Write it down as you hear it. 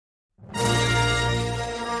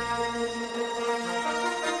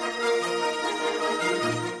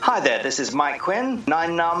Hi there, this is Mike Quinn,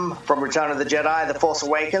 Nine Numb from Return of the Jedi, The Force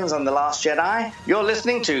Awakens, and The Last Jedi. You're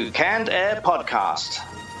listening to Canned Air Podcast.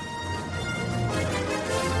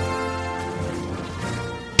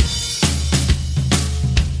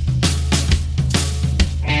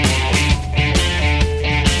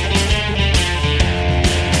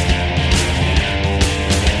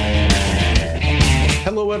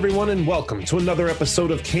 Hello, everyone, and welcome to another episode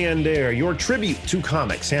of Canned Air, your tribute to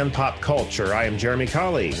comics and pop culture. I am Jeremy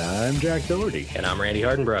Colley. I'm Jack Doherty. And I'm Randy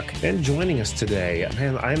Hardenbrook. And joining us today,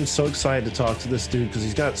 man, I'm so excited to talk to this dude because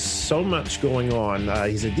he's got so much going on.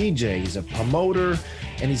 He's a DJ, he's a promoter,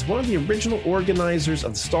 and he's one of the original organizers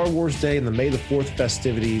of the Star Wars Day and the May the 4th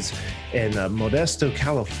festivities in Modesto,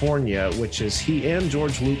 California, which is he and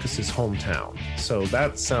George Lucas's hometown. So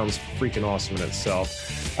that sounds freaking awesome in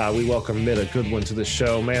itself. We welcome Middagh Goodwin to the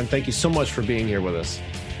show. Man, thank you so much for being here with us.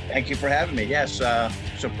 Thank you for having me. Yes,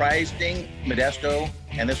 surprising, Modesto,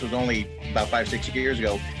 and this was only about 5-6 years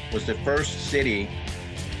ago, was the first city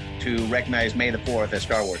to recognize May the 4th as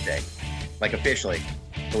Star Wars Day, like officially.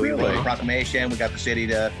 So we wrote a proclamation, we got the city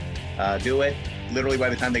to do it. Literally by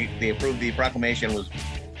the time they approved the proclamation was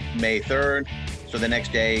May 3rd. So the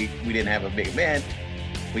next day we didn't have a big event,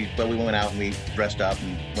 but we went out and we dressed up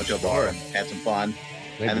and went to a bar and had some fun.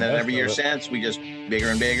 And then every year since, we just bigger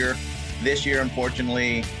and bigger. This year,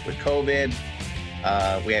 unfortunately, with COVID,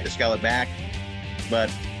 we had to scale it back.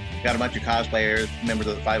 But got a bunch of cosplayers, members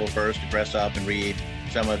of the 501st, to dress up and read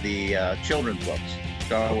some of the children's books,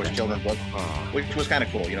 Star Wars children's books, which was kind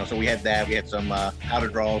of cool. You know, so we had that. We had some how to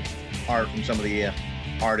draw art from some of the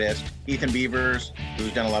artists. Ethan Beavers,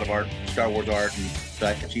 who's done a lot of art, Star Wars art, and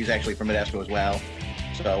such. She's actually from Modesto as well.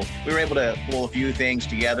 So we were able to pull a few things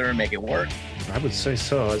together and make it work. I would say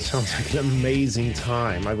so. It sounds like an amazing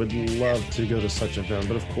time. I would love to go to such an event.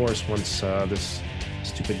 But of course, once this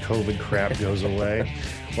stupid COVID crap goes away,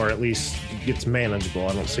 or at least gets manageable,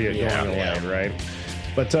 I don't see it going away, right?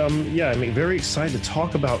 But yeah, I mean, very excited to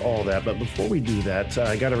talk about all that. But before we do that,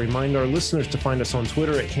 I got to remind our listeners to find us on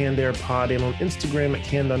Twitter at CannedAirPod and on Instagram at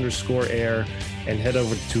Canned_Air, and head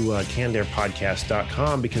over to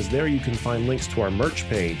CannedAirPodcast.com, because there you can find links to our merch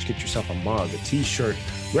page. Get yourself a mug, a t-shirt,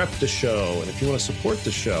 rep the show. And if you want to support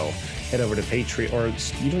the show, head over to Patreon, or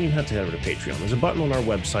you don't even have to head over to Patreon. There's a button on our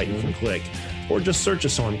website you can click, or just search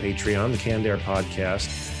us on Patreon, the Canned Air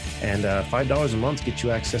Podcast. And $5 a month gets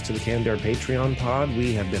you access to the Canned Air Patreon pod.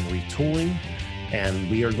 We have been retooling, and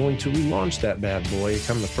we are going to relaunch that bad boy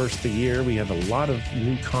come the first of the year. We have a lot of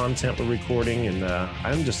new content we're recording, and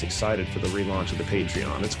I'm just excited for the relaunch of the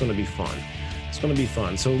Patreon. It's going to be fun. It's going to be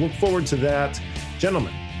fun. So look forward to that.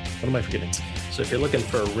 Gentlemen, what am I forgetting? So if you're looking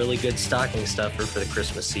for a really good stocking stuffer for the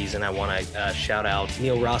Christmas season, I want to shout out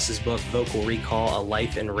Neil Ross's book, Vocal Recall, A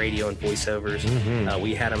Life in Radio and Voiceovers.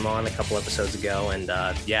 We had him on a couple episodes ago, and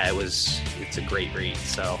it's a great read.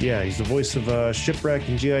 So yeah, he's the voice of Shipwreck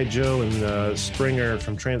and G.I. Joe and Springer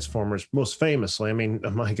from Transformers, most famously. I mean,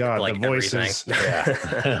 oh my God, like the voices.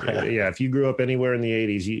 Yeah, if you grew up anywhere in the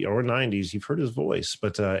 80s or 90s, you've heard his voice,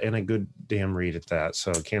 but and a good damn read at that.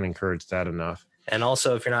 So can't encourage that enough. And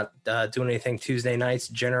also, if you're not doing anything Tuesday nights,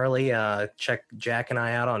 generally, check Jack and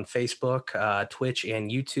I out on Facebook, Twitch, and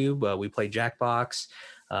YouTube. We play Jackbox,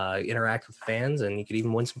 interact with fans, and you could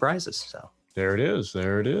even win some prizes. So there it is.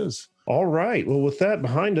 There it is. All right. Well, with that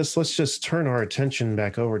behind us, let's just turn our attention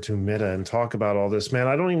back over to Middagh and talk about all this. Man,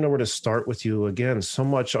 I don't even know where to start with you. Again, so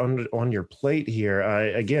much on your plate here.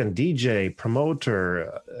 Again, DJ,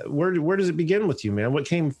 promoter. Where does it begin with you, man? What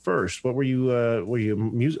came first? What were you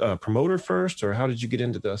a promoter first, or how did you get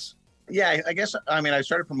into this? Yeah, I guess, I mean, I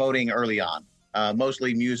started promoting early on,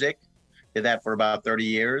 mostly music. Did that for about 30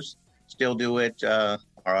 years. Still do it, or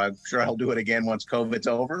I'm sure I'll do it again once COVID's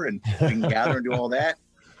over and we can gather and do all that.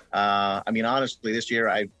 I mean, honestly, this year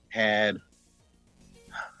I had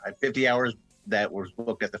 50 hours that was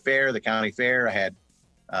booked at the fair, the county fair. I had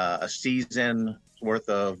a season worth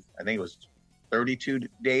of, I think it was 32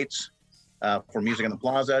 dates for Music in the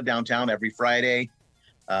Plaza downtown every Friday.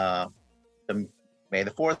 The May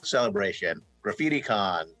the 4th celebration,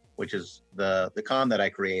 Graffiti-Con, which is the con that I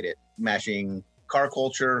created, mashing car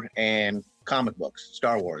culture and comic books,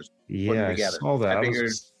 Star Wars, put them together. All that. I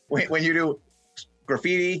figured when you do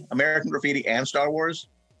graffiti, American graffiti, and Star Wars,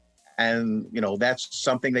 and that's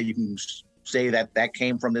something that you can say that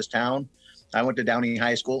came from this town. I went to Downey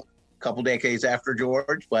High School a couple decades after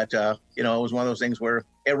George, but it was one of those things where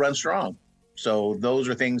it runs strong. So those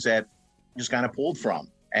are things that just kind of pulled from.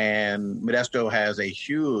 And Modesto has a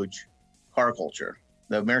huge car culture.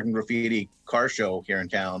 The American Graffiti car show here in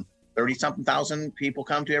town, 30-something thousand people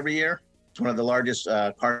come to every year. It's one of the largest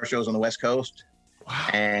car shows on the West Coast. Wow.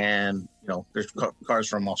 And there's cars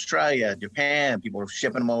from Australia, Japan. People are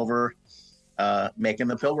shipping them over, making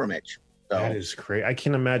the pilgrimage. So, that is great. I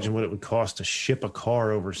can't imagine what it would cost to ship a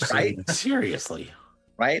car overseas. Right? Seriously.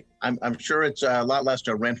 Right? I'm sure it's a lot less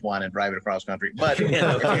to rent one and drive it across country. But if you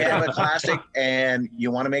have a classic and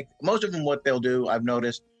you want to make, most of them, what they'll do, I've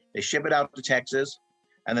noticed, they ship it out to Texas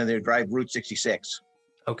and then they drive Route 66.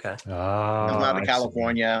 Okay. Out to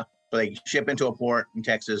California. So they ship into a port in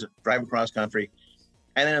Texas, drive across country.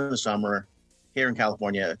 And then in the summer, here in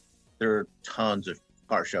California, there are tons of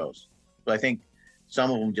car shows. So I think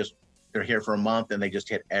some of them they're here for a month and they just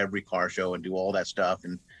hit every car show and do all that stuff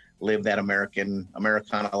and live that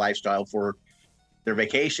Americana lifestyle for their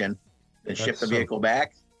vacation, and ship the vehicle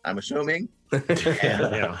back, I'm assuming.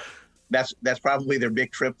 And that's probably their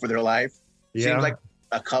big trip for their life. Seems like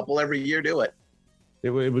a couple every year do it.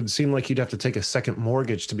 It would seem like you'd have to take a second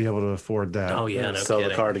mortgage to be able to afford that. Oh yeah, sell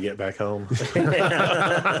the car to get back home. To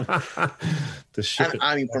ship it.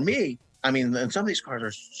 I mean, for me, and some of these cars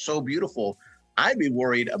are so beautiful. I'd be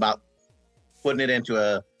worried about putting it into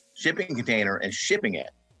a shipping container and shipping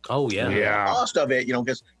it. Oh yeah. The cost of it,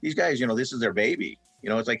 because these guys, this is their baby.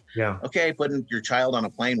 It's like, okay, putting your child on a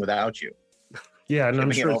plane without you. Yeah, and I'm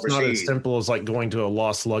sure it's not as overseas. simple as like going to a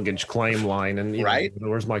lost luggage claim line and Right.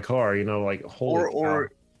 Where's my car? Like holy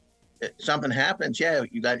or something happens,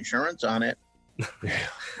 you got insurance on it.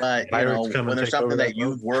 But when there's something that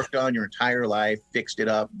you've worked on your entire life, fixed it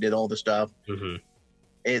up, did all the stuff,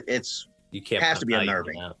 it's you can't has to be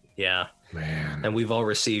unnerving. Yeah. Man. And we've all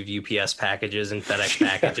received UPS packages and FedEx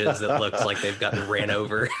packages that looks like they've gotten ran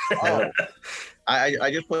over. I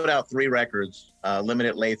just put out 3 records,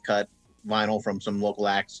 limited lathe cut vinyl from some local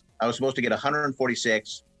acts. I was supposed to get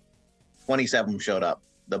 146, 27 of them showed up.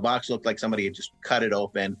 The box looked like somebody had just cut it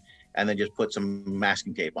open and then just put some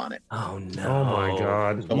masking tape on it. Oh no. Oh my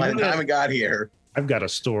God. So by the time it got here, I've got a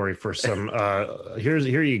story for some. Here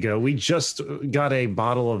you go. We just got a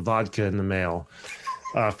bottle of vodka in the mail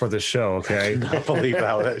for the show. Okay, I can't believe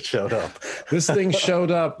how that showed up. This thing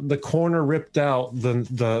showed up. The corner ripped out.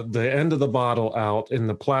 The end of the bottle out, and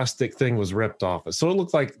the plastic thing was ripped off it. So it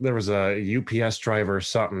looked like there was a UPS driver or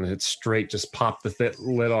something. It straight just popped the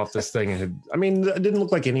lid off this thing, and it didn't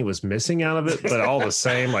look like any was missing out of it, but all the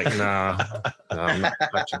same, like nah, I'm not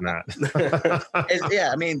touching that.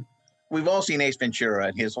 We've all seen Ace Ventura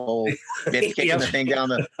and his whole bit kicking the thing down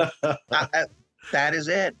that is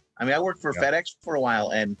it. I worked for FedEx for a while,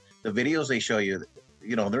 and the videos they show you,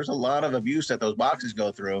 there's a lot of abuse that those boxes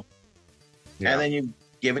go through. Yeah. And then you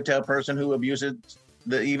give it to a person who abuses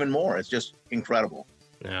even more. It's just incredible.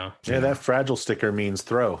 Yeah. Yeah, that fragile sticker means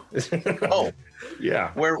throw. Oh,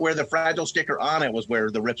 yeah. Where the fragile sticker on it was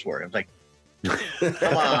where the rips were. It was like,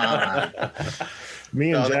 come on.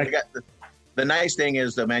 Me and Jack. The nice thing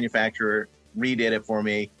is the manufacturer redid it for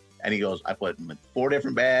me, and he goes, I put them in 4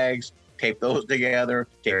 different bags, tape those together,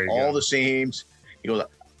 tape all the seams. He goes,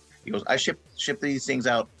 I ship these things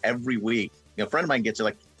out every week. A friend of mine gets it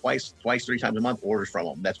like twice, 3 times a month, orders from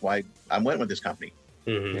them. That's why I went with this company.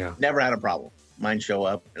 Mm-hmm. Yeah. Never had a problem. Mine show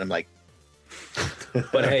up, and I'm like,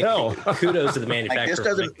 but hey, kudos to the manufacturer.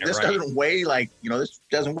 This doesn't weigh this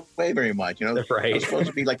doesn't weigh very much. Right. It's supposed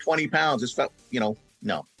to be like 20 pounds. It's felt,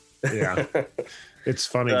 no. Yeah. It's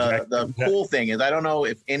funny. The cool thing is, I don't know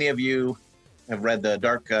if any of you have read the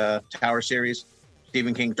Dark Tower series,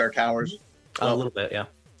 Stephen King's Dark Towers. A little bit, yeah.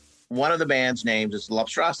 One of the band's names is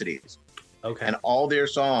Lobstrosities. Okay. And all their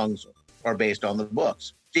songs are based on the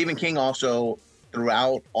books. Stephen King also,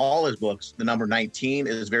 throughout all his books, the number 19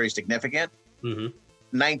 is very significant. Mm-hmm.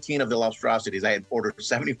 19 of the Lobstrosities. I had ordered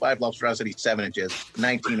 75 Lobstrosities 7 inches.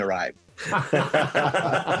 19 arrived.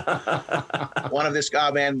 One of the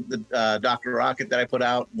ska band, the Dr. Rocket that I put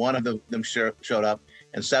out, one of them showed up,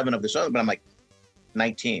 and 7 of the others. But I'm like,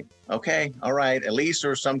 19. Okay, all right. At least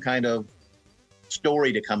there's some kind of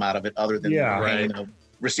story to come out of it, other than the pain of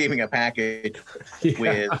receiving a package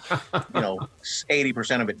with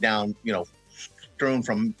 80% of it down, strewn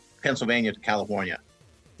from Pennsylvania to California.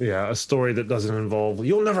 Yeah, a story that doesn't involve,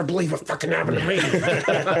 you'll never believe what fucking happened to me.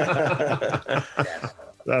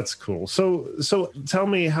 That's cool. So tell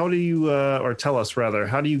me, how do you, or tell us rather,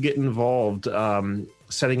 how do you get involved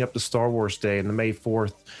setting up the Star Wars Day and the May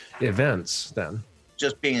 4th events then?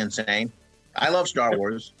 Just being insane. I love Star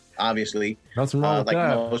Wars, obviously. Nothing wrong with like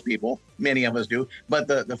that. Most people, many of us do. But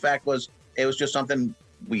the fact was, it was just something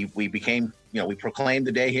we became, we proclaimed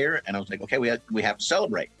the day here, and I was like, okay, we have to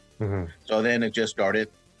celebrate. Mm-hmm. So then it just started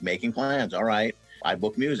making plans. All right, I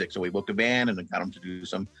booked music. So we booked a band and got them to do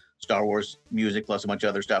some Star Wars music plus a bunch of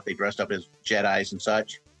other stuff. They dressed up as Jedis and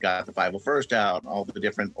such. got the 501st out, all the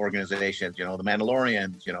different organizations, the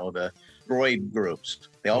Mandalorians, the droid groups.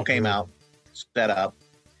 They all came out, set up,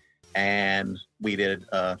 and we did.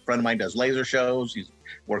 A friend of mine does laser shows. He's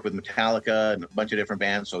worked with Metallica and a bunch of different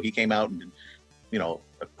bands. So he came out and did, a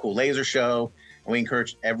cool laser show. And we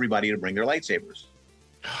encouraged everybody to bring their lightsabers.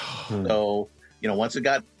 So, once it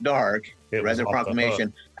got dark, read the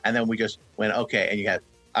proclamation, and then we just went, okay. And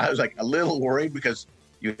I was like a little worried because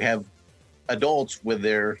you have adults with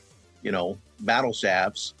their, battle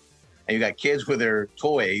staffs, and you got kids with their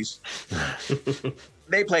toys.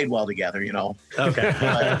 They played well together, Okay.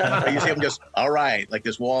 But you see them just, all right, like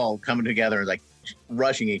this wall coming together and like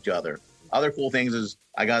rushing each other. Other cool things is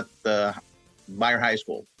I got the Beyer High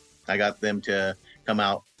School. I got them to come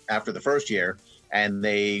out after the first year, and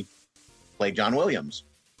they played John Williams.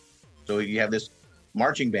 So you have this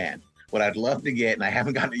marching band. What I'd love to get, and I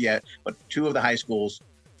haven't gotten it yet, but 2 of the high schools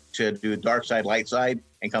to do dark side, light side,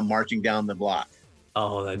 and come marching down the block.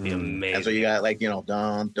 Oh, that'd be amazing. And so you got like, dun,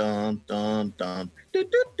 dun, dun, dun, do,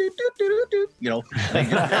 do, do, do, do, do,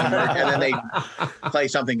 and then they play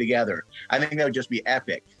something together. I think that would just be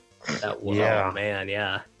epic. Oh, man,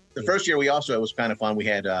 yeah. The first year it was kind of fun. We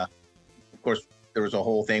had, of course, there was a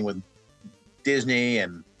whole thing with Disney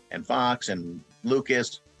and Fox and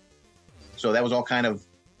Lucas. So that was all kind of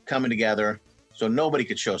coming together. So nobody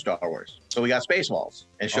could show Star Wars. So we got Spaceballs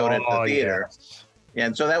and showed it at the theater. Yes.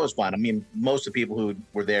 And so that was fun. I mean, most of the people who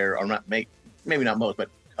were there are not, maybe not most, but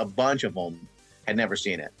a bunch of them had never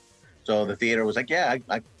seen it. So the theater was like, yeah,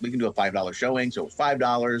 we can do a $5 showing. So it was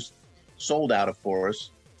 $5, sold out, of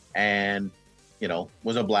course, and,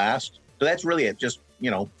 was a blast. So that's really it. Just,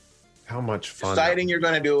 how much fun. Deciding you're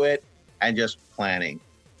going to do it and just planning,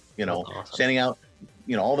 awesome. Sending out,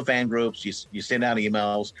 all the fan groups, you send out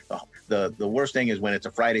emails. The worst thing is when it's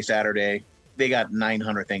a Friday, Saturday, they got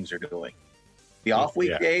 900 things they're doing. The off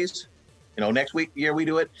weekdays, next year we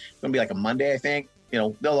do it. It's going to be like a Monday, I think.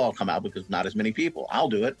 They'll all come out because not as many people. I'll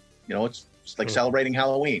do it. It's like celebrating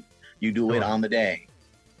Halloween. You do it on the day.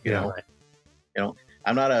 You know,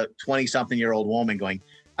 I'm not a 20-something-year-old woman going,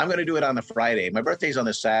 I'm going to do it on the Friday. My birthday's on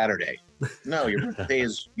the Saturday. No, your birthday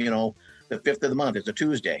is, the 5th of the month. It's a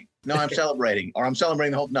Tuesday. No, I'm celebrating. Or I'm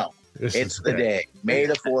celebrating the whole... No, it's the day. May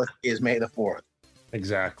the 4th is May the 4th.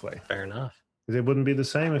 Exactly. Fair enough. It wouldn't be the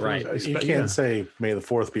same if it was, you can't say May the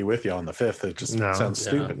 4th be with you on the 5th. It just sounds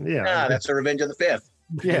stupid. Yeah, that's the Revenge of the 5th.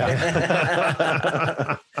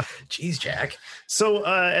 Yeah. Jeez, Jack. So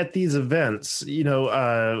at these events, you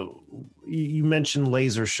mentioned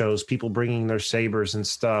laser shows, people bringing their sabers and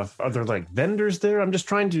stuff. Are there like vendors there? I'm just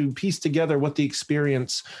trying to piece together what the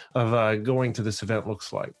experience of going to this event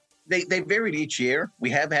looks like. They varied each year.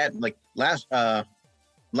 We have had like last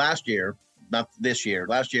year, not this year.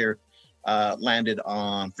 Last year landed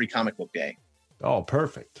on Free Comic Book Day. Oh,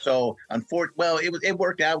 perfect. So it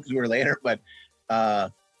worked out because we were later, but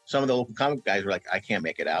some of the local comic guys were like, I can't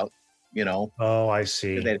make it out, Oh, I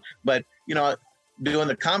see. But, doing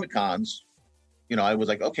the Comic Cons, I was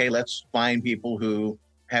like, okay, let's find people who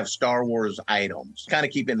have Star Wars items, kind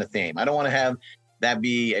of keep in the theme. I don't want to have that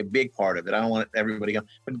be a big part of it. I don't want everybody to go,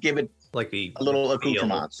 but give it like a little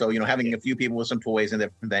accoutrement. So, having a few people with some toys and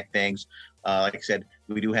different things. Like I said,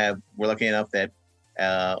 we're lucky enough that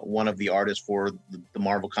one of the artists for the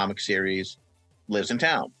Marvel comic series lives in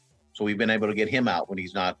town. So we've been able to get him out when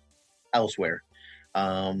he's not elsewhere.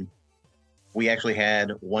 We actually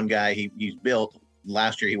had one guy, he's built,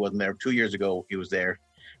 last year he wasn't there, 2 years ago he was there,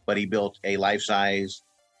 but he built a life-size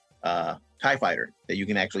TIE fighter that you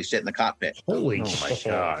can actually sit in the cockpit. Holy my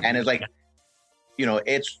God. And it's like,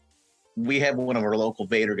 we have one of our local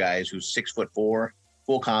Vader guys who's 6'4",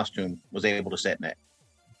 full costume, was able to sit in it.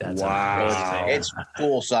 That's wow. It's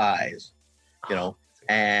full size,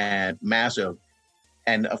 and massive.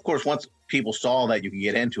 And of course, once people saw that you could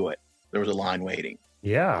get into it, there was a line waiting.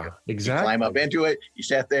 Yeah, exactly. You climb up into it. You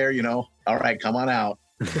sat there, all right, come on out.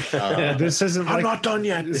 This isn't I'm not done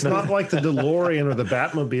yet. It's not like the DeLorean or the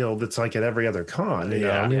Batmobile that's like at every other con.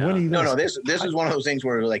 No, this is one of those things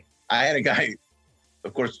where like I had a guy,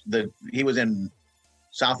 of course, he was in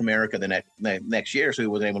South America the next year, so he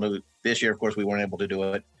wasn't able to. This year, of course, we weren't able to do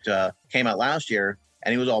it. Came out last year,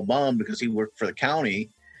 and he was all bummed because he worked for the county.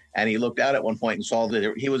 And he looked out at one point and saw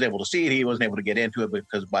that he was able to see it. He wasn't able to get into it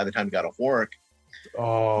because by the time he got off work,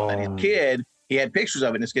 and his kid, he had pictures of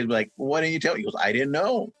it. And his kid was like, well, "Why didn't you tell me?" He goes, "I didn't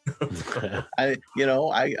know. I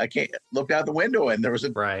can't." Looked out the window and there was a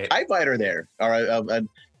TIE fighter there, or and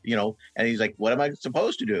he's like, "What am I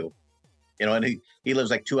supposed to do?" And he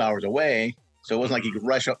lives like 2 hours away, so it wasn't like he could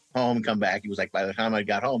rush home and come back. He was like, by the time I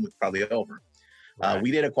got home, it's probably over. Right.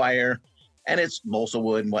 We did acquire, and it's balsa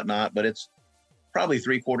wood and whatnot, but it's probably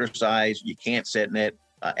 3/4 size. You can't sit in it.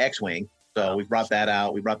 X-Wing. So we brought that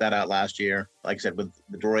out. We brought that out last year. Like I said, with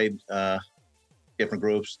the droid, different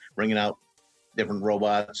groups, bringing out different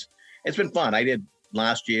robots. It's been fun. I did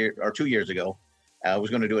last year or 2 years ago. I was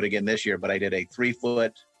going to do it again this year, but I did a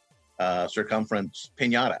 3-foot circumference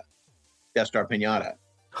pinata, Death Star pinata.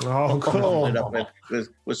 Oh, cool. Ended up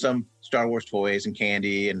with some Star Wars toys and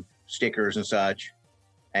candy and stickers and such.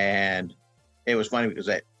 And it was funny because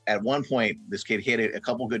at one point, this kid hit it a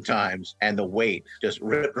couple good times, and the weight just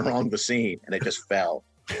ripped along the seam, and it just fell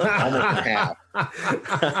almost in half.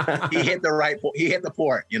 He hit the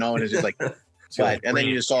port, and it's just like, and then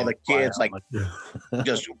you just saw the kids like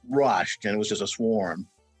just rushed, and it was just a swarm.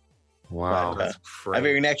 Wow. But, I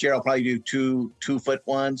figure next year I'll probably do 2-foot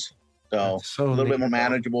ones, so a little bit more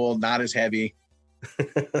manageable, not as heavy.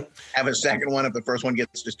 Have a second one if the first one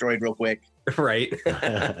gets destroyed real quick. Right.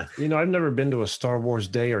 I've never been to a Star Wars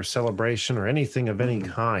day or celebration or anything of any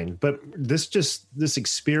kind, but this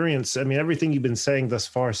experience, I mean, everything you've been saying thus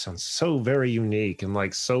far sounds so very unique and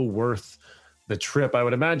like so worth the trip. I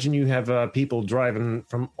would imagine you have people driving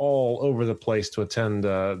from all over the place to attend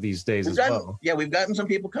these days well. Yeah, we've gotten some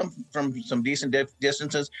people come from some decent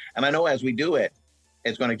distances, and I know as we do it,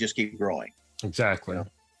 it's going to just keep growing. Exactly.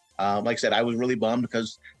 Like I said, I was really bummed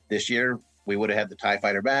because this year we would have had the TIE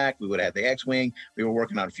Fighter back. We would have had the X-Wing. We were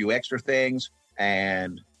working on a few extra things.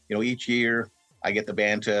 And, each year I get the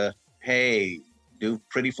band to, hey, do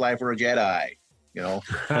Pretty Fly for a Jedi, it's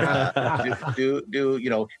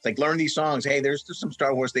like learn these songs. Hey, there's some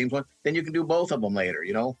Star Wars themes one. Then you can do both of them later,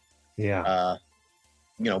 Yeah.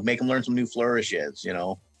 Make them learn some new flourishes,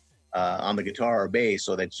 on the guitar or bass.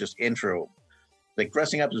 So that's just intro. Like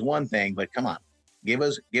dressing up is one thing, but come on. Give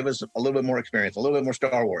us a little bit more experience, a little bit more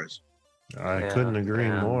Star Wars. I couldn't agree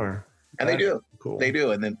more. And they do. Cool. They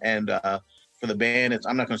do. And for the band,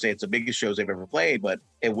 I'm not going to say it's the biggest shows they've ever played, but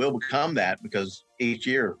it will become that because each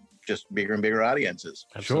year, just bigger and bigger audiences.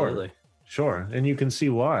 Absolutely. Sure. And you can see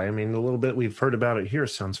why. I mean, the little bit we've heard about it here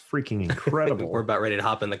sounds freaking incredible. We're about ready to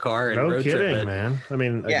hop in the car and no road kidding, trip it. man. I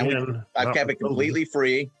mean, yeah, I've kept it completely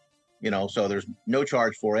free, so there's no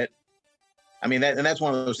charge for it. I mean, that's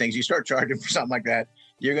one of those things. You start charging for something like that,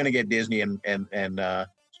 you're going to get Disney and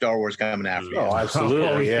Star Wars coming after you. Oh,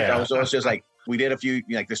 absolutely. Yeah. So it's just like we did a few,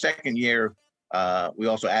 like the second year, we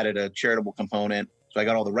also added a charitable component. So I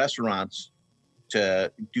got all the restaurants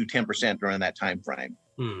to do 10% during that time frame.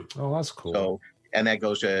 Oh, that's cool. So, and that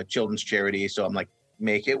goes to children's charity. So I'm like,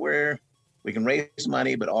 make it where we can raise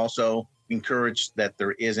money, but also encourage that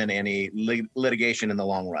there isn't any litigation in the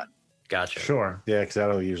long run. Gotcha. Sure. Yeah, because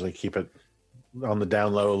that'll usually keep it on the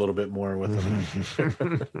down low a little bit more with them.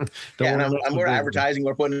 We're advertising,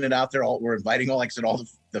 we're putting it out there. We're inviting all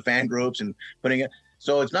the fan groups and putting it.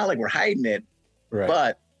 So it's not like we're hiding it, Right.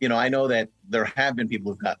 but I know that there have been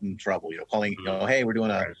people who've gotten in trouble. Calling, hey, we're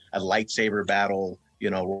doing a lightsaber battle,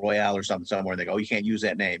 Royale or something somewhere, and they go, oh, you can't use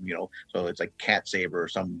that name, So it's like Cat Saber or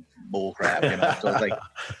some bull crap, So it's like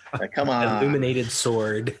come on, illuminated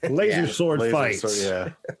sword, laser sword fights.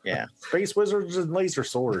 Yeah. Space wizards and laser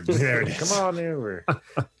swords. There it is. Come on over.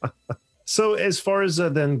 So as far as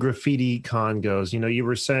then Graffiti-Con goes, you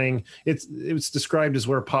were saying it's described as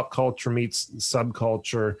where pop culture meets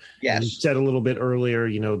subculture. Yes. And you said a little bit earlier,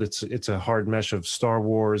 it's a hard mesh of Star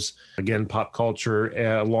Wars, again, pop culture,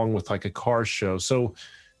 along with like a car show. So,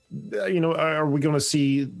 are we going to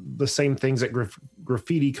see the same things at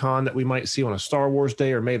Graffiti-Con that we might see on a Star Wars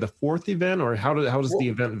Day or May the 4th event, or how does the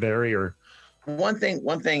event vary? Or one thing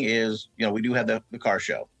is, we do have the car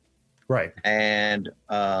show, right, and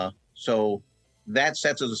so that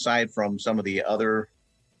sets us aside from some of the other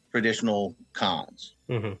traditional cons.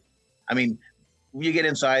 Mm-hmm. I mean, you get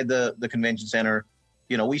inside the convention center,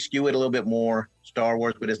 we skew it a little bit more Star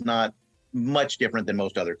Wars, but it's not much different than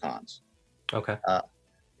most other cons. Okay.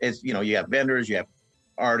 It's, you have vendors, you have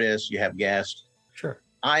artists, you have guests. Sure.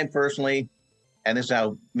 I personally, and this is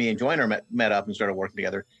how me and Joyner met up and started working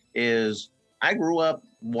together, is I grew up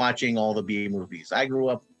watching all the B movies. I grew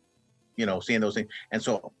up seeing those things. And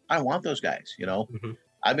so I want those guys, Mm-hmm.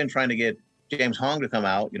 I've been trying to get James Hong to come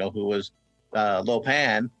out, who was Lo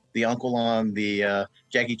Pan, the uncle on the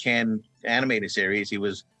Jackie Chan animated series. He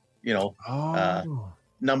was,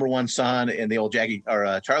 number one son in the old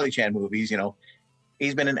Charlie Chan movies,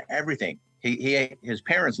 he's been in everything. His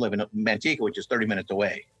parents live in Manteca, which is 30 minutes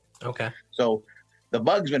away. Okay. So the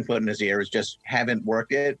bug's been put in his ears, just haven't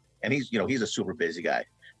worked it. And he's a super busy guy,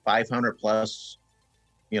 500 plus,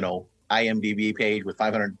 IMDb page with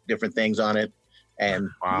 500 different things on it, and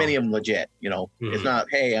many of them legit. Mm-hmm. It's not,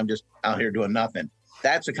 hey, I'm just out here doing nothing.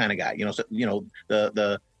 That's the kind of guy, so,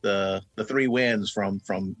 the three wins from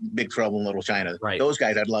Big Trouble in Little China. Right. Those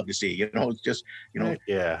guys I'd love to see. It's just,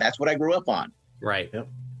 Yeah. that's what I grew up on. Right. Yep.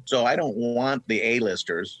 So I don't want the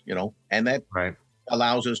A-listers, and that Right.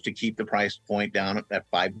 allows us to keep the price point down at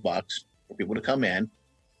 $5 for people to come in.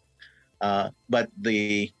 But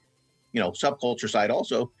the, subculture side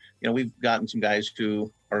also, we've gotten some guys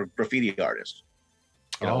who are graffiti artists.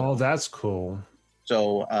 Oh, that's cool.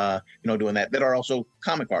 So, doing that are also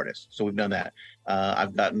comic artists. So we've done that.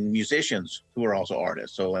 I've gotten musicians who are also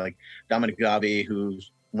artists. So like Dominic Gavi, who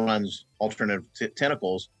runs Alternative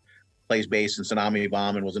Tentacles, plays bass in Tsunami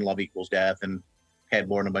Bomb and was in Love Equals Death and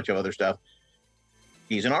Headboard and a bunch of other stuff.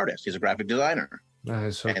 He's an artist. He's a graphic designer. That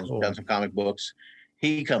is so and cool. done some comic books.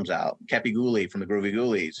 He comes out. Kepi Gooley from the Groovy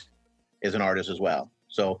Ghoulies is an artist as well.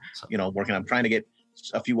 So, working on trying to get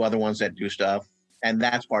a few other ones that do stuff. And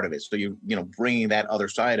that's part of it. So bringing that other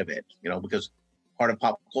side of it, because part of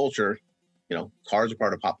pop culture, cars are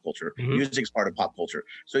part of pop culture, music's part of pop culture.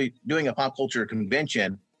 So doing a pop culture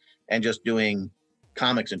convention and just doing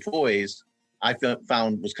comics and toys, I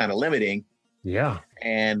found was kind of limiting. Yeah.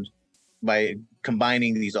 And by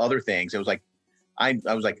combining these other things, it was like, I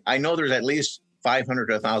was like, I know there's at least 500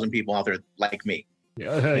 to 1,000 people out there like me.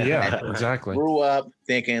 Yeah, exactly. Grew up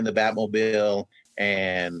thinking the Batmobile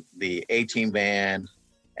and the A-Team band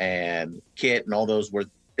and Kit and all those were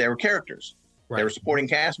characters. Right. They were supporting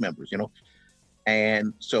cast members,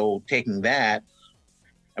 And so taking that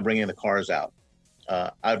and bringing the cars out.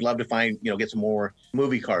 I'd love to find, get some more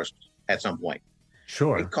movie cars at some point.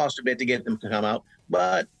 Sure. It costs a bit to get them to come out,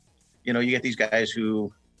 but, you get these guys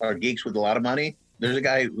who are geeks with a lot of money. There's a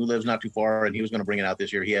guy who lives not too far, and he was going to bring it out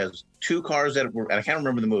this year. He has two cars that were, I can't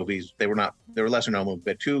remember the movies. They were lesser known movies,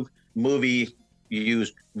 but two movie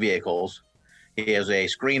used vehicles. He has a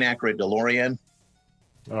screen accurate DeLorean.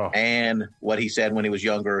 Oh. And what he said when he was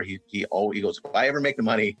younger, he goes, if I ever make the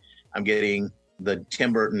money, I'm getting the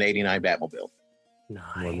Tim Burton '89 Batmobile.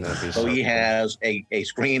 Nice. So he has a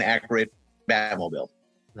screen accurate Batmobile.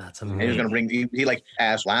 That's amazing. And he's going to bring, he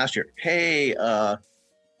asked last year, hey,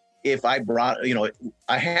 if I brought,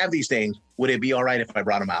 I have these things, would it be all right if I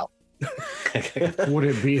brought them out? Would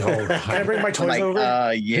it be all right? Can I bring my toys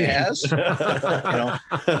over? Yes. There's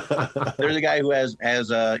a guy who has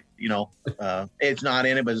it's not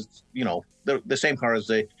in it, but it's, the same car as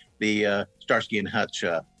the Starsky and Hutch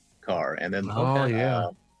car. And then,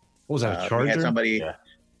 what was that, a Charger? We had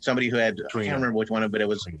somebody who had, I can't remember which one, but it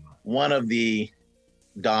was one of the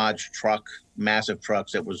Dodge massive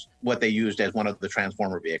trucks that was what they used as one of the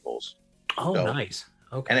Transformer vehicles. Oh, so, nice.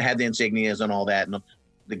 Okay. And it had the insignias and all that. And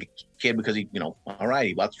the kid, because he bought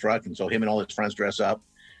the truck. And so him and all his friends dress up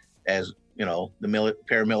as, the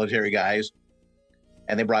paramilitary guys.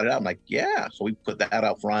 And they brought it out. I'm like, yeah. So we put that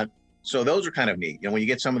out front. So those are kind of neat. When you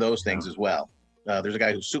get some of those things as well. There's a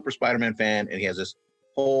guy who's super Spider-Man fan, and he has this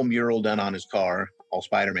whole mural done on his car, all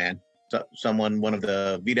Spider-Man. So one of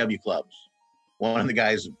the VW clubs. One of the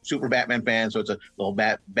guys, super Batman fan, so it's a little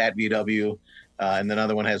Bat VW, and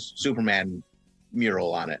another one has Superman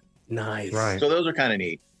mural on it. Nice. Right. So those are kind of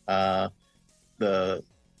neat.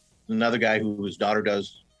 Another guy whose daughter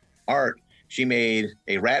does art, she made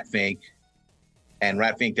a Rat Fink, and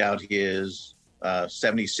Rat Finked out his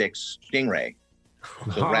 76 Stingray.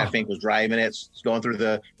 So Rat Fink was driving it, going through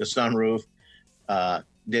the sunroof,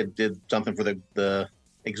 did something for the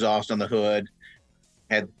exhaust on the hood.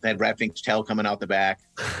 Had Rat Fink's tail coming out the back.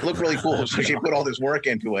 It looked really cool. So she put all this work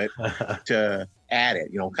into it to add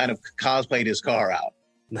it, kind of cosplayed his car out.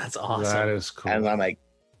 That's awesome. That is cool. And I'm like,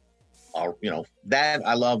 that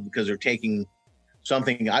I love because they're taking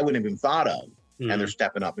something I wouldn't have even thought of and they're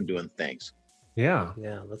stepping up and doing things. Yeah.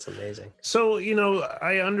 Yeah, that's amazing. So,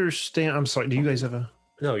 I understand. I'm sorry. Do you guys have a...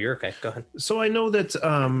 No, you're okay. Go ahead. So I know that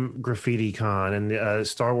Graffiti-Con and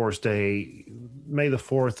Star Wars Day, May the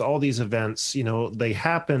 4th, all these events, they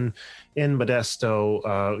happen in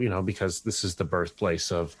Modesto, because this is the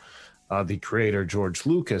birthplace of the creator George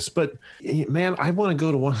Lucas. But man, I want to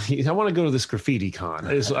go to one. I want to go to this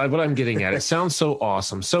Graffiti-Con. Is what I'm getting at. It sounds so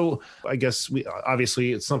awesome. So I guess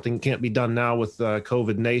obviously it's something can't be done now with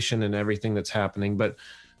COVID Nation and everything that's happening, but.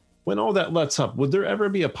 When all that lets up, would there ever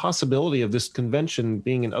be a possibility of this convention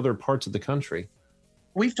being in other parts of the country?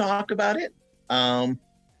 We've talked about it. And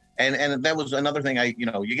that was another thing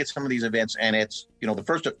you get some of these events and it's, the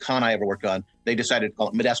first con I ever worked on, they decided to call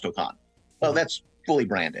it Modesto Con. Well, that's fully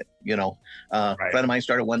branded, Right. A friend of mine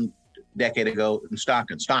started one decade ago in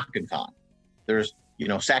Stockton Con. There's,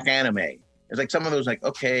 Sac Anime. It's like some of those like,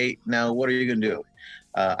 okay, now what are you going to do?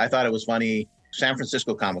 I thought it was funny. San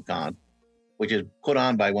Francisco Comic Con, which is put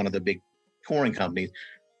on by one of the big touring companies,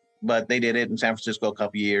 but they did it in San Francisco a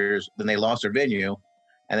couple years. Then they lost their venue,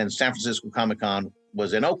 and then San Francisco Comic-Con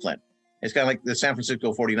was in Oakland. It's kind of like the San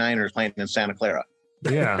Francisco 49ers playing in Santa Clara.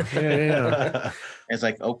 Yeah. It's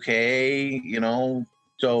like, okay,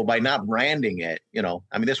 so by not branding it,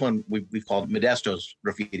 I mean, this one we've called Modesto's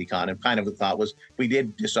Graffiti-Con, and kind of the thought was we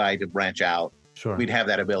did decide to branch out. Sure. We'd have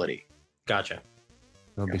that ability. Gotcha.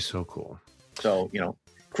 That'd be so cool. So,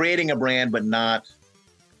 creating a brand, but not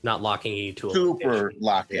locking you to a super location.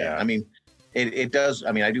 locked in. I mean, it does.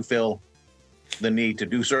 I mean, I do feel the need to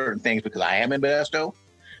do certain things because I am in Modesto,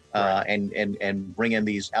 and bring in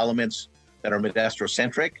these elements that are Modesto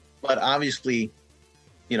centric. But obviously,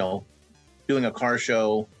 doing a car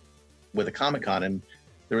show with a Comic-Con, and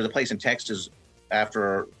there was a place in Texas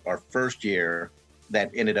after our first year that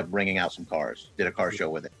ended up bringing out some cars, did a car show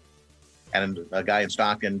with it. And a guy in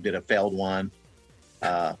Stockton did a failed one.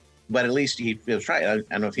 But at least he was trying. I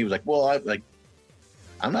don't know if he was like, well,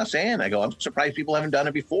 I'm not saying. I go, I'm surprised people haven't done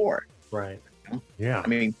it before. Right. Yeah. I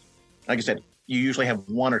mean, like I said, you usually have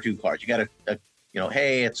one or two cars. You got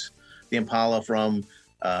hey, it's the Impala from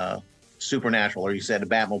Supernatural, or you said a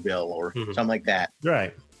Batmobile, or something like that.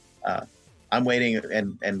 Right. I'm waiting,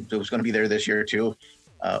 and it was going to be there this year too.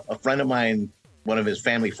 A friend of mine, one of his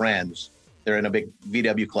family friends, they're in a big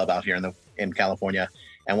VW club out here in California,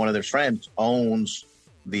 and one of their friends owns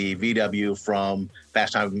the VW from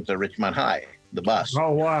Fast Times at Ridgemont High, the bus.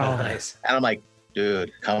 Oh, wow. Nice. And I'm like,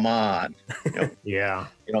 dude, come on. Yeah.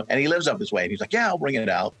 And he lives up this way, and he's like, yeah, I'll bring it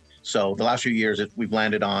out. So the last few years, we've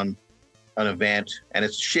landed on an event, and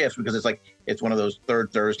it's shifts because it's one of those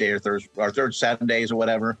third Thursday or third Saturdays or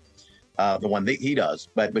whatever, the one that he does.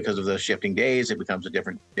 But because of the shifting days, it becomes a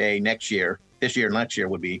different day next year. This year and next year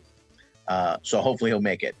would be. So hopefully he'll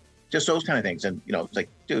make it. Just those kind of things. And, it's like,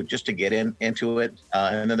 dude, just to get into it.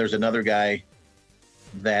 And then there's another guy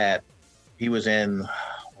that he was in,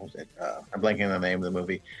 what was it? I'm blanking on the name of the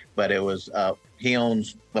movie, but it was, he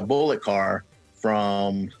owns the Bullet car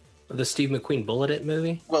from The Steve McQueen Bullet It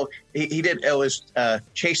movie? Well, he did. It was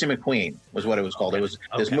Chasing McQueen was what it was called. Okay. It was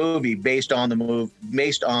this movie based on the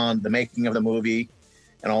making of the movie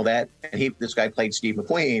and all that. And this guy played Steve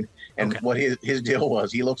McQueen. And what his deal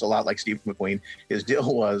was, he looks a lot like Steve McQueen. His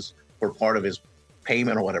deal was, for part of his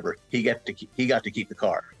payment or whatever, he got to keep the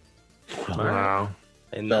car. Wow.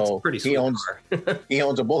 And that's pretty sweet. He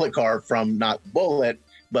owns a Bullet car from not Bullet,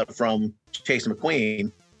 but from Chasing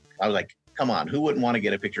McQueen. I was like, come on, who wouldn't want to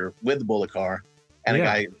get a picture with the Bullet car and a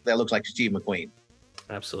guy that looks like Steve McQueen?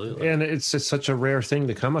 Absolutely. And it's such a rare thing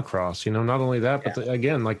to come across, not only that, but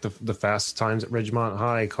again, like the Fast Times at Ridgemont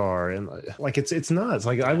High car, and like it's nuts.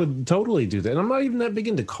 Like I would totally do that. And I'm not even that big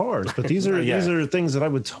into cars, but these are these are things that I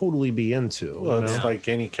would totally be into. Well, it's like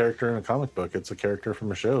any character in a comic book. It's a character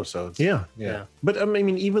from a show. So it's, yeah. But I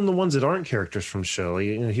mean, even the ones that aren't characters from show,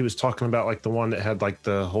 he was talking about like the one that had like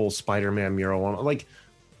the whole Spider-Man mural on it, like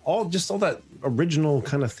all that original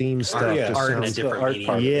kind of theme stuff. Just art in a different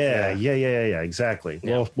medium. Yeah, exactly.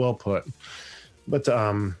 Yeah. Well put. But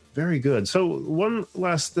very good. So one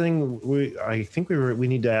last thing I think we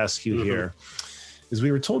need to ask you here is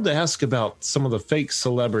we were told to ask about some of the fake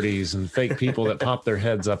celebrities and fake people that pop their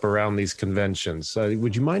heads up around these conventions.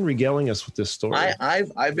 Would you mind regaling us with this story?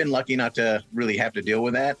 I've been lucky not to really have to deal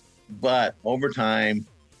with that, but over time,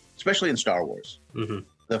 especially in Star Wars,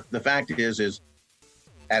 the fact is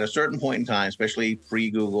at a certain point in time, especially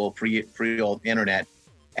pre-Google, pre-old internet,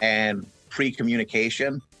 and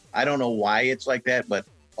pre-communication, I don't know why it's like that, but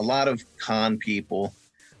a lot of con people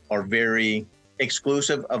are very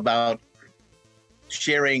exclusive about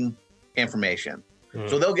sharing information.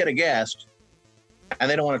 So they'll get a guest, and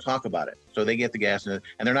they don't want to talk about it. So they get the guest, and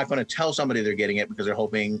they're not going to tell somebody they're getting it because they're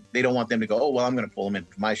hoping they don't want them to go, oh, well, I'm going to pull them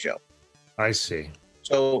into my show. I see.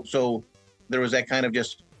 So there was that kind of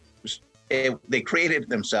they created it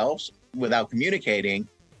themselves without communicating.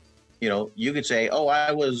 You could say, oh,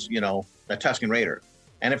 I was, a Tusken Raider.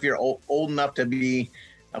 And if you're old enough to be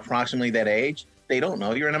approximately that age, they don't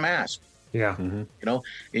know you're in a mask. Yeah. And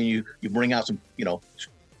you bring out some,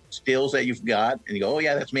 stills that you've got and you go, oh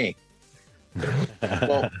yeah, that's me.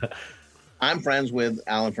 Well, I'm friends with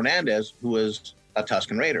Alan Fernandez, who was a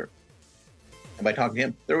Tusken Raider. And by talking to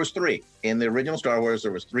him, there was 3. In the original Star Wars,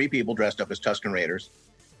 there was 3 people dressed up as Tusken Raiders.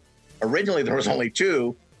 Originally, there was only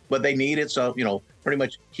 2, but they needed pretty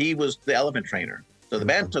much he was the elephant trainer. So the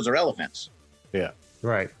Bantas are elephants. Yeah.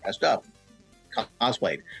 Right. Dressed up,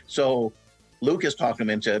 cosplayed. So Lucas talked him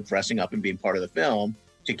into dressing up and being part of the film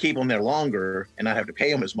to keep him there longer and not have to pay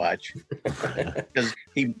him as much because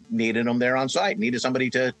he needed them there on site, needed somebody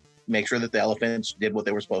to make sure that the elephants did what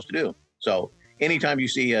they were supposed to do. So anytime you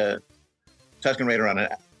see a Tusken Raider on an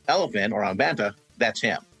elephant or on Banta, that's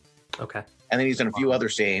him. Okay. And then he's in a few other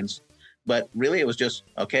scenes. But really, it was just,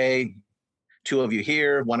 okay, 2 of you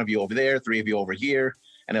here, 1 of you over there, 3 of you over here.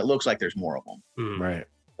 And it looks like there's more of them. Right.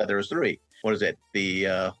 But there was 3. What is it? The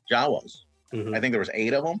Jawas. I think there was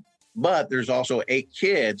 8 of them. But there's also 8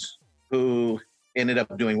 kids who ended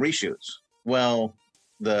up doing reshoots. Well,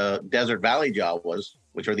 the Desert Valley Jawas,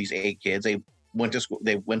 which are these 8 kids, they went to school.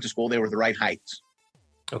 They were the right heights.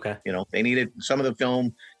 Okay. You know, they needed, some of the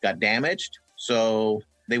film got damaged. So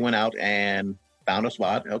they went out and found a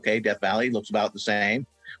spot. Okay, Death Valley looks about the same.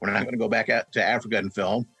 We're not going to go back out to Africa and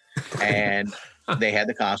film. And they had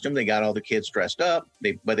the costume. They got all the kids dressed up.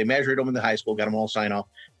 But they measured them in the high school, got them all sign off,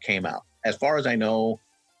 came out. As far as I know,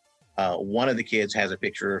 one of the kids has a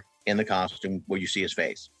picture in the costume where you see his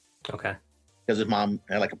face. Okay. Because his mom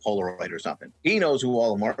had like a Polaroid or something. He knows who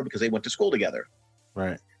all of them are because they went to school together.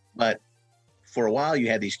 Right. But for a while, you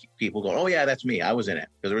had these people go, oh, yeah, that's me. I was in it.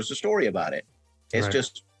 Because there was a story about it. It's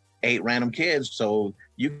just 8 random kids. So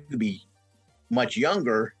you could be much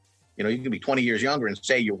younger. You know, you could be 20 years younger and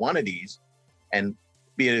say you're one of these and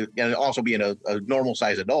also be a normal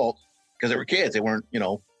size adult because they were kids. They weren't, you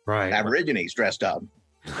know, Aborigines dressed up.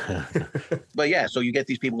 But yeah, so you get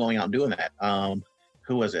these people going out and doing that.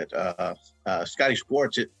 Who was it? Scotty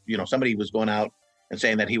Schwartz. You know, somebody was going out and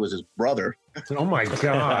saying that he was his brother. Oh my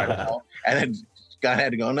God. You know? And then Scott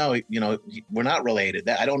had to go, no, you know, we're not related.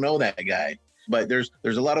 I don't know that guy. But there's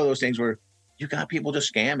a lot of those things where you got people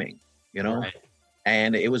just scamming, you know,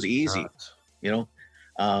 and it was easy, you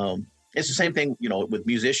know. It's the same thing, you know, with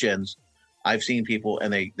musicians. I've seen people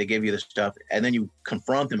and they give you this stuff and then you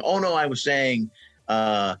confront them. Oh, no, I was saying,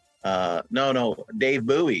 no, Dave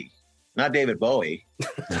Bowie, not David Bowie.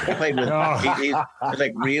 He played with, he's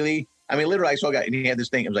like, really? I mean, literally, I saw a guy and he had this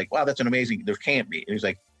thing. I was like, wow, that's an amazing, there can't be. And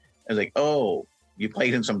I was like, oh, you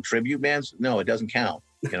played in some tribute bands? No, it doesn't count,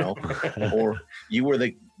 you know? Or you were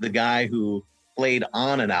the guy who played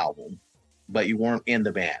on an album, but you weren't in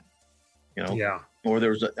the band, you know? Yeah. Or there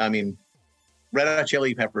was, Red Hot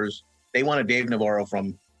Chili Peppers, they wanted Dave Navarro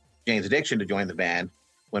from Jane's Addiction to join the band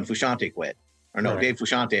when Frusciante quit. Or no, Dave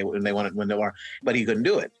Frusciante, but he couldn't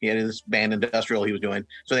do it. He had this band Industrial he was doing,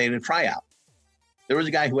 so they didn't try out. There was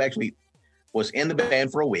a guy who actually was in the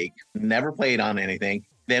band for a week, never played on anything,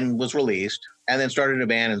 then was released, and then started a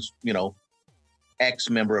band as, you know,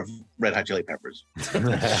 ex-member of Red Hot Chili Peppers.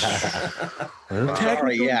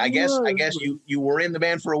 Sorry, yeah, I guess you were in the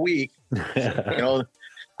band for a week. You know,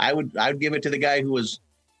 I'd give it to the guy who was,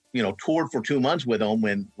 you know, toured for 2 months with them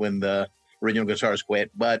when the original guitarist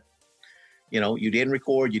quit, but you know, you didn't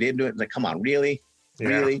record, you didn't do it. It's like, come on, really?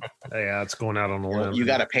 Really? Yeah, it's going out on a limb. You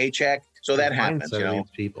got a paycheck. So that happens, you know.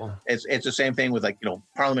 People. It's the same thing with, like, you know,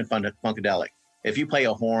 Parliament Funkadelic. If you play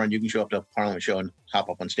a horn, you can show up to a Parliament show and hop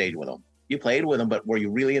up on stage with them. You played with them, but were you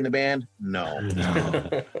really in the band? No.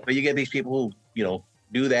 But you get these people who, you know,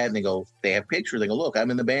 do that and they have pictures. They go, look,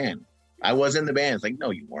 I'm in the band. I was in the band. It's like, no,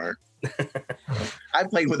 you weren't. I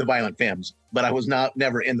played with the Violent Femmes, but I was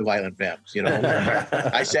never in the Violent Femmes, you know.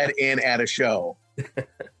 I sat in at a show.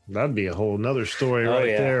 That'd be a whole nother story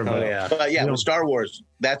there. But yeah, with Star Wars,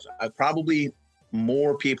 that's probably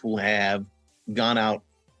more people have gone out,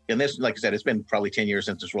 and this, like I said, it's been probably 10 years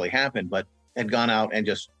since this really happened, but had gone out and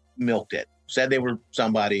just milked it, said they were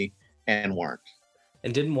somebody and weren't.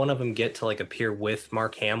 And didn't one of them get to like appear with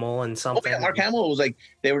Mark Hamill and something? Oh, yeah, Mark Hamill was like,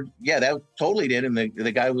 that totally did. And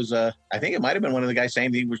the guy was, I think it might have been one of the guys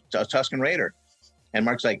saying he was a Tusken Raider. And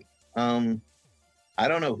Mark's like, I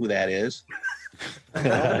don't know who that is.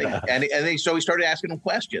 So he started asking him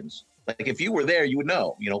questions. Like, if you were there, you would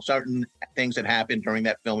know, you know, certain things that happened during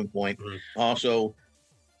that filming point. Also,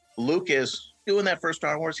 Lucas, doing that first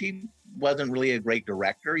Star Wars, he wasn't really a great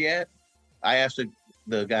director yet. I asked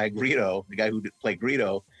the guy Greedo, the guy who played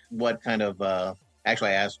Greedo, what kind of, actually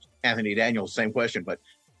I asked Anthony Daniels the same question, but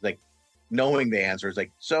like knowing the answer is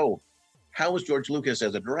like, so how was George Lucas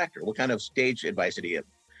as a director? What kind of stage advice did he give?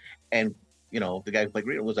 And, you know, the guy who played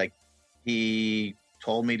Greedo was like, he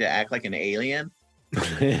told me to act like an alien.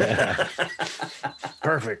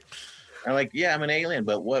 Perfect. I'm like, yeah, I'm an alien,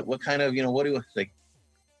 but what kind of, you know, what do you, like,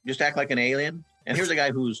 just act like an alien? And here's a guy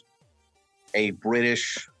who's a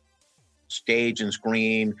British stage and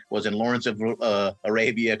screen, was in Lawrence of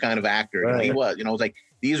Arabia kind of actor. Right. He was, you know, it was like,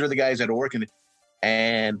 these are the guys that are working.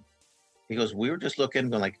 And he goes, we were just looking,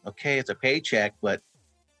 going like, okay, it's a paycheck, but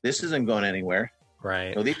this isn't going anywhere.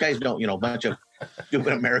 Right. So these guys don't, you know, a bunch of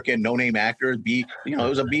stupid American no-name actors, it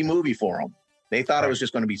was a B movie for them. They thought it was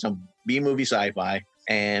just going to be some B movie sci-fi,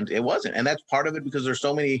 and it wasn't. And that's part of it because there's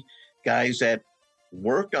so many guys that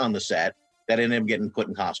worked on the set that ended up getting put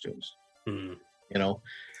in costumes, you know?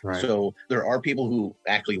 Right. So there are people who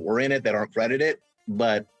actually were in it that aren't credited,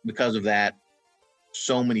 but because of that,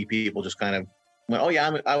 so many people just kind of went, oh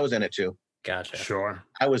yeah, I was in it too. Gotcha. Sure.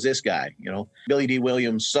 I was this guy, Billy D.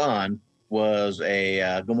 Williams' son was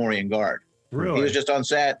a Gomorian guard. Really? He was just on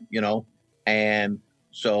set, and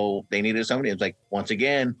so they needed somebody. It's like, once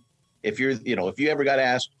again, if you ever got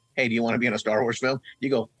asked, hey, do you want to be in a Star Wars film? You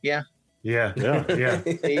go, yeah. Yeah.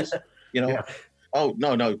 Please. Yeah. Oh,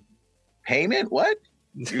 no. Payment? What?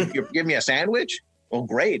 You're giving me a sandwich? Well,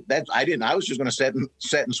 great. I was just going to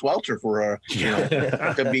set and swelter for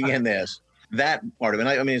to be in this. That part of it.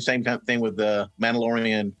 I mean, the same kind of thing with the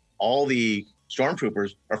Mandalorian. All the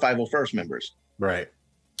stormtroopers are 501st members. Right.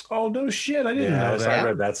 Oh, no shit. I didn't know that. I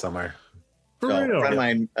read that somewhere. For So real? a friend of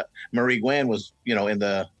mine, Marie Gwen, was, in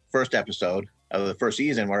the first episode of the first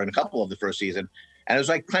season, or in a couple of the first season. And it was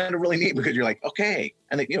like kind of really neat because you're like, okay.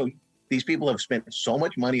 And these people have spent so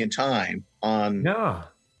much money and time on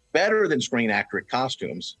better than screen accurate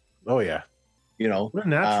costumes. Oh, yeah. What a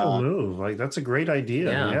natural move. Like, that's a great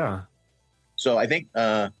idea. Yeah. So I think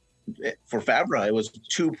for Favreau, it was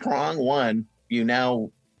two-prong. One, you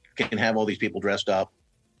now can have all these people dressed up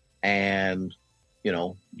and,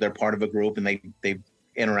 they're part of a group and they've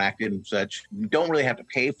interacted and such. You don't really have to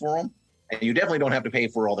pay for them. And you definitely don't have to pay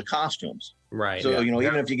for all the costumes. Right. So,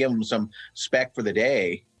 even if you give them some spec for the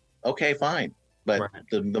day, okay, fine. But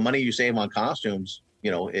the money you save on costumes,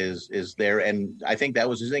 is there. And I think that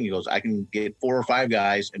was his thing. He goes, I can get 4 or 5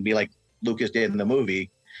 guys and be like Lucas did in the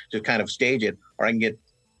movie to kind of stage it, or I can get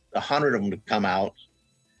 100 of them to come out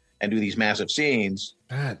and do these massive scenes.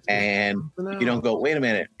 And you don't go, wait a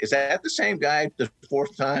minute, is that the same guy the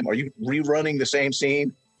 4th time? Are you rerunning the same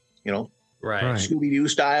scene? Right. Scooby-Doo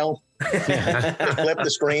style. Flip the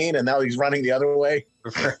screen and now he's running the other way.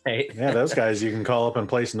 Right. Yeah, those guys you can call up and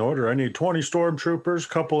place an order. I need 20 stormtroopers,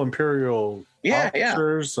 couple Imperial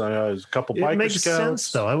officers, a couple biker It makes scouts.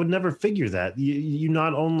 sense, though. I would never figure that. You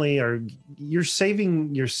not only you're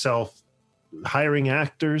saving yourself hiring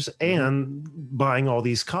actors and buying all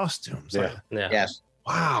these costumes. Yeah. Yes.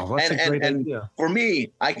 Wow, that's a great idea. For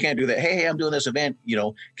me, I can't do that. Hey, I'm doing this event.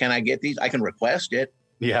 Can I get these? I can request it.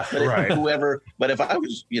 Yeah, but But if I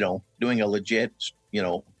was, doing a legit,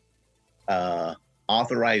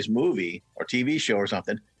 authorized movie or TV show or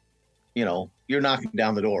something, you're knocking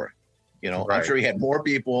down the door. I'm sure he had more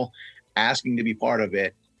people asking to be part of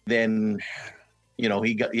it than,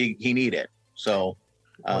 he needed. So.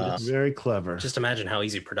 Very clever. Just imagine how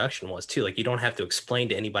easy production was too. Like, you don't have to explain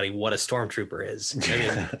to anybody what a stormtrooper is.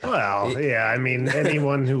 I mean,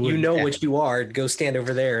 anyone who would, what you are, go stand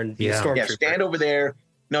over there and be a stormtrooper. Yeah, stand over there.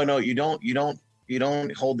 No, you don't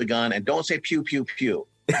hold the gun and don't say pew pew pew.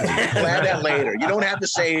 Plan that later. You don't have to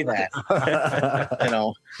say that.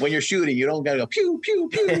 When you're shooting, you don't gotta go pew pew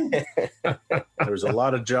pew. There was a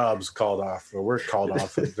lot of jobs called off, or were called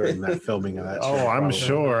off during that filming of that show. Oh, I'm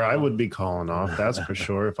sure I would be calling off. That's for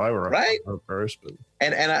sure. If I were a first, but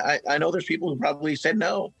and I know there's people who probably said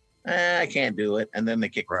no, I can't do it, and then they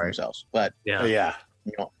kick themselves. But yeah,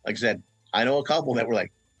 like I said, I know a couple that were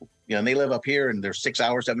like, and they live up here and they're 6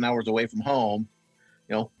 hours, 7 hours away from home.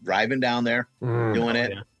 Driving down there, doing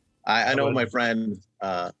it. Yeah. I know my friend,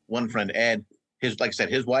 one friend, Ed, his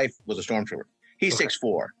wife was a stormtrooper. He's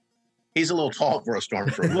 6'4". He's a little tall for a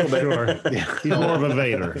stormtrooper. A little bit. Sure. Yeah. He's more of a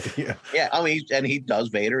Vader. Yeah. I mean, and he does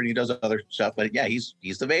Vader and he does other stuff, but yeah, he's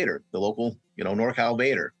the Vader, the local, NorCal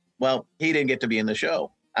Vader. Well, he didn't get to be in the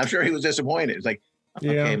show. I'm sure he was disappointed. It's like,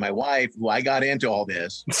 okay, my wife, who I got into all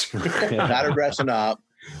this, got her dressing up,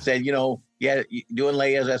 said, doing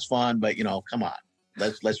Leia's, that's fun, but come on.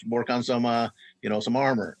 Let's work on some some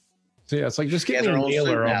armor. So yeah, it's like, just get me a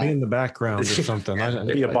kneeler. I'll be in the background or something.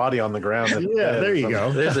 Be a body on the ground. There you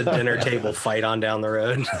go. There's a dinner table fight on down the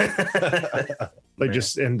road. They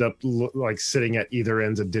just end up like sitting at either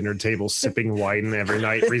ends of dinner table, sipping wine every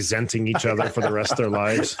night, resenting each other for the rest of their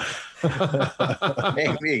lives.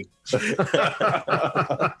 Maybe.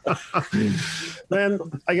 Man,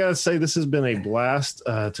 I gotta say, this has been a blast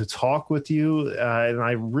to talk with you, and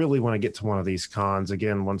I really want to get to one of these cons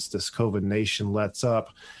again once this COVID nation lets up.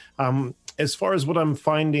 As far as what I'm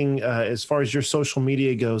finding, as far as your social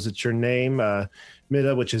media goes, it's your name,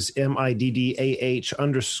 Middagh, which is MIDDAH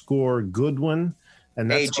 _ and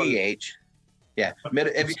that's AGH. Yeah.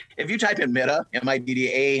 If you type in Middagh,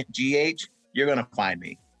 MIDDAGH, you're gonna find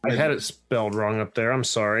me. I had it spelled wrong up there. I'm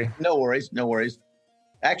sorry. No worries.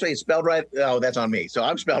 Actually, it's spelled right. Oh, that's on me. So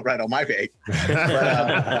I'm spelled right on my page.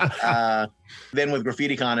 But, then with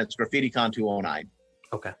Graffiti-Con, it's Graffiti-Con 209.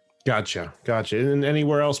 Okay. Gotcha. And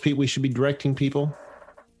anywhere else, Pete, we should be directing people?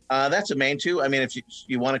 That's the main two. I mean, if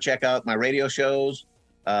you want to check out my radio shows,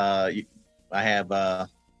 I have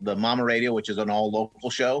the Mama Radio, which is an all local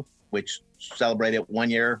show. which celebrated 1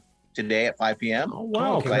 year today at 5 p.m. Oh,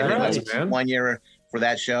 wow. So I did man. 1 year for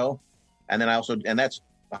that show. And then and that's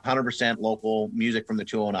 100% local music from the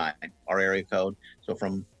 209, our area code. So if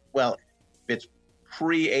it's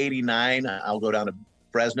pre-89, I'll go down to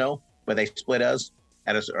Fresno, where they split us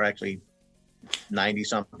or actually 90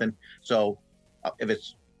 something. So if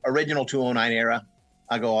it's original 209 era,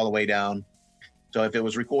 I go all the way down. So if it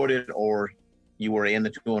was recorded or you were in the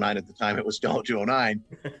 209 at the time, it was still 209,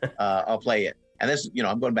 I'll play it. And this,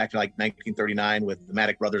 I'm going back to like 1939 with the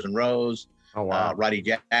Middagh Brothers and Rose. Oh, wow. Roddy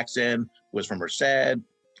Jackson, who was from Merced,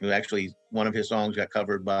 who actually, one of his songs got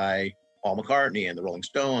covered by Paul McCartney and the Rolling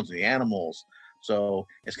Stones and the Animals. So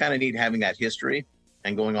it's kind of neat having that history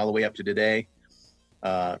and going all the way up to today.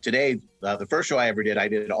 The first show I ever did, I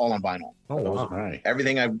did it all on vinyl. Oh, wow. Right.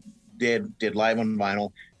 Everything I did live on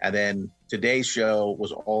vinyl. And then today's show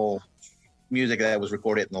was all music that was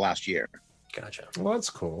recorded in the last year. Gotcha. Well, that's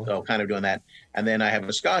cool. So kind of doing that. And then I have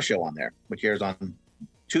a ska show on there, which airs on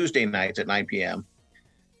Tuesday nights at 9 p.m.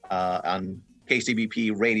 On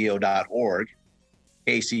kcbpradio.org,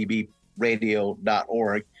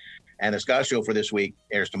 kcbradio.org. And the ska show for this week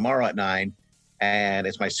airs tomorrow at 9, and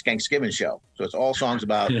it's my Skanksgiving show. So it's all songs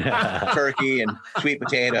about turkey and sweet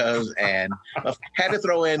potatoes, and I had to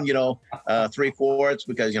throw in, 3 quarts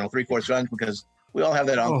because, 3 quarts drunk, because we all have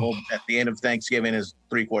that uncle at the end of Thanksgiving is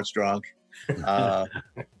 3 quarts drunk.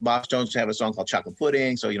 Bob Stones have a song called Chocolate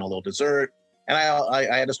Pudding, so, a little dessert. And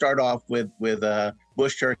I had to start off with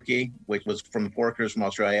bush turkey, which was from the Porkers from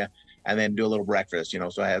Australia, and then do a little breakfast,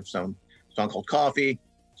 So I have some song called Coffee,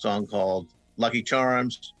 song called Lucky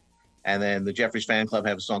Charms, and then the Jeffries Fan Club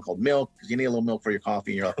have a song called Milk, because you need a little milk for your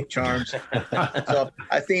coffee and your Lucky Charms. So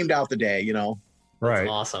I themed out the day, Right. That's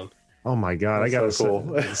awesome. Oh my God, I got to cool.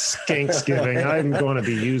 Skanksgiving. I'm going to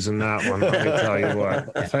be using that one. Let me tell you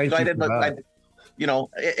what. Thank you. For that.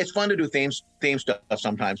 It's fun to do theme stuff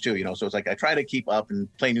sometimes too. So it's like I try to keep up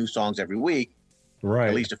and play new songs every week, right?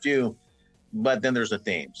 At least a few. But then there's a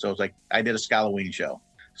theme. So it's like I did a Scalloween show.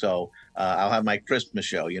 So I'll have my Christmas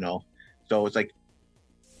show. So it's like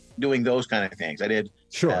doing those kind of things. I did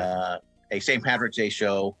a St. Patrick's Day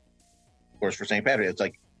show. Of course, for St. Patrick's, it's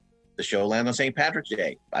like the show lands on St. Patrick's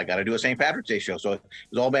Day. I got to do a St. Patrick's Day show. So it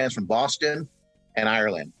was all bands from Boston and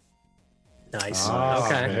Ireland. Nice. Oh,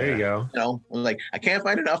 okay. There you go. Like I can't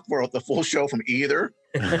find enough for the full show from either.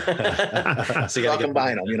 So I'll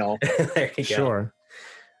combine them, There you go. Sure.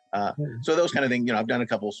 So those kind of things, I've done a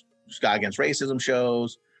couple Ska Against Racism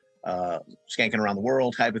shows, Skanking Around the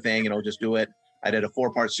World type of thing, just do it. I did a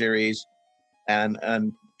 4-part series and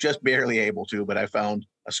just barely able to, but I found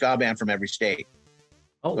a ska band from every state.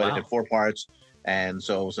 Oh, so wow. I did 4 parts. And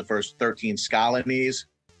so it was the first 13 Scalanies.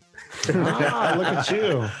 Look at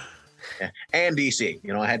you. And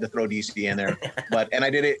DC, I had to throw DC in there, and I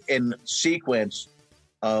did it in sequence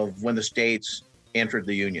of when the states entered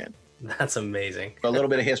the Union. That's amazing. So a little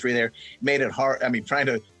bit of history there made it hard. I mean, trying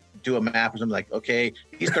to do a map or something like, okay,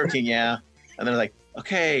 he's 13, yeah, and then like,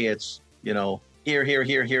 okay, it's here,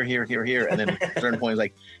 and then at certain points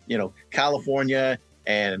like, California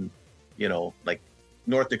and like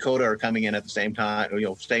North Dakota are coming in at the same time,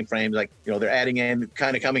 same frames, like they're adding in,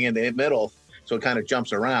 kind of coming in the middle. So it kind of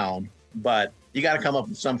jumps around, but you got to come up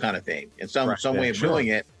with some kind of thing and some way of doing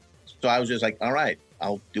it. So I was just like, all right,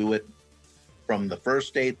 I'll do it from the first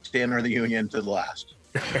state to enter the Union to the last.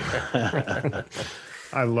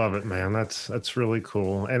 I love it, man. That's really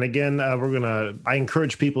cool. And again, I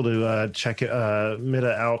encourage people to check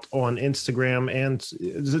Middagh out on Instagram, and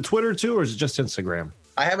is it Twitter too, or is it just Instagram?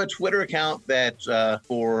 I have a Twitter account that's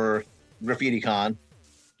for Graffiti-Con.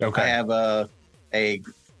 Okay. I have a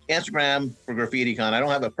Instagram for Graffiti-Con. I don't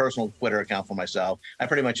have a personal Twitter account for myself. I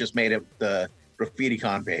pretty much just made it the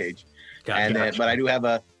Graffiti-Con page. Gotcha. But I do have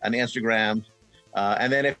an Instagram.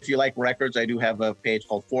 And then if you like records, I do have a page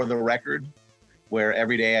called For the Record, where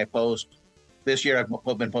every day I post. This year I've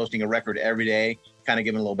been posting a record every day, kind of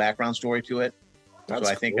giving a little background story to it. That's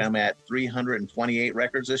so I think I'm at 328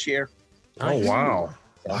 records this year. Nice. Oh, wow.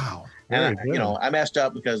 So, wow. And I messed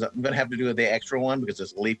up because I'm going to have to do the extra one because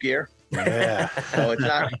it's a leap year. Yeah. So it's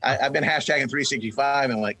not, I've been hashtagging 365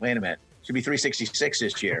 and I'm like, wait a minute, it should be 366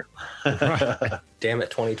 this year. Damn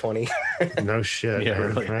it, 2020. No shit. Yeah, man,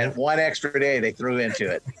 really. right? And one extra day they threw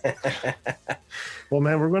into it. Well,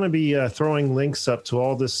 man, we're going to be throwing links up to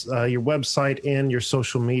all this, your website and your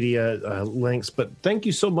social media links. But thank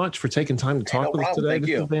you so much for taking time to talk with us today. Thank This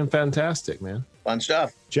you. has been fantastic, man. Fun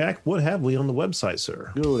stuff. Jack, what have we on the website,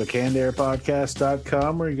 sir? Go to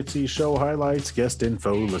cannedairpodcast.com where you can see show highlights, guest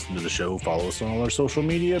info, listen to the show, follow us on all our social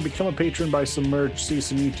media, become a patron, buy some merch, see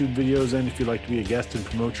some YouTube videos, and if you'd like to be a guest and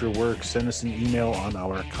promote your work, send us an email on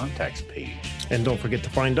our contacts page. And don't forget to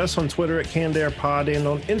find us on Twitter at CannedAirPod and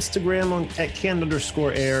on Instagram at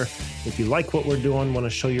 @canned_air. If you like what we're doing, want to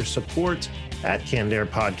show your support, at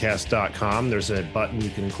CannedAirPodcast.com. There's a button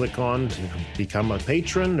you can click on to become a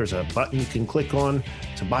patron. There's a button you can click on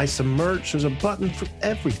to buy some merch. There's a button for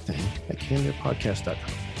everything at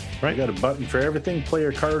CannedAirPodcast.com. Right? You got a button for everything. Play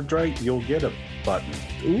your cards right, you'll get a button.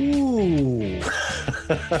 Ooh.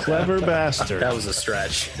 Clever bastard. That was a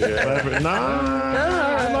stretch. Clever.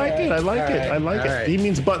 I like it. I like it. Right. He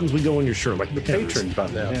means buttons we go on your shirt, like the Patron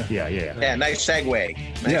button. Yeah. Yeah, nice segue.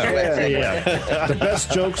 Yeah. The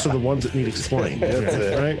best jokes are the ones that need explained. That's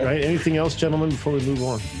it. Right. Anything else, gentlemen, before we move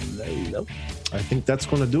on? Nope. I think that's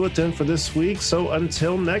going to do it then for this week. So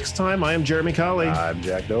until next time, I am Jeremy Colley. I'm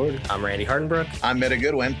Jack Doherty. I'm Randy Hardenbrook. I'm Middagh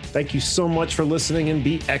Goodwin. Thank you so much for listening, and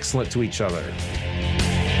be excellent to each other.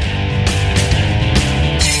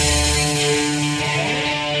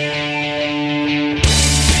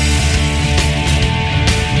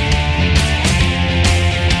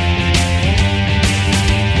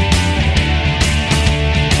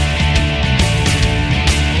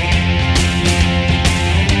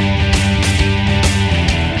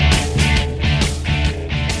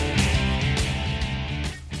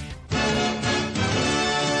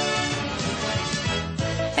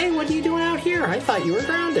 I thought you were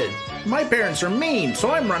grounded. My parents are mean,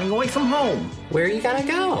 so I'm running away from home. Where you gotta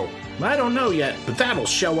go? I don't know yet, but that'll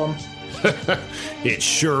show them. It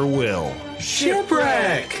sure will.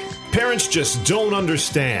 Shipwreck! Parents just don't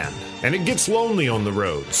understand, and it gets lonely on the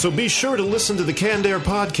road, so be sure to listen to the Canned Air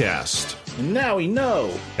podcast. And now we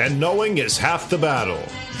know. And knowing is half the battle.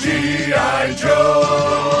 G.I.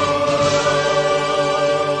 Joe!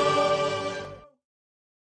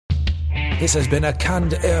 This has been a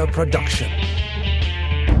Canned Air production.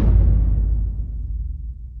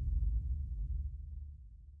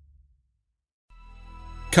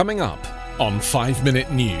 Coming up on 5 Minute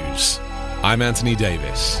News, I'm Anthony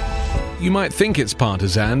Davis. You might think it's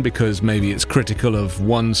partisan because maybe it's critical of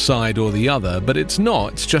one side or the other, but it's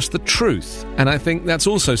not. It's just the truth. And I think that's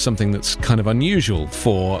also something that's kind of unusual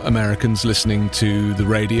for Americans listening to the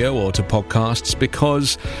radio or to podcasts,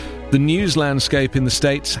 because the news landscape in the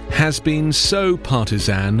States has been so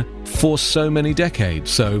partisan for so many decades.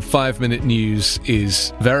 So 5 Minute News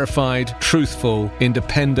is verified, truthful,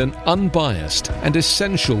 independent, unbiased, and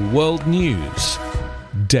essential world news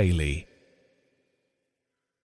daily.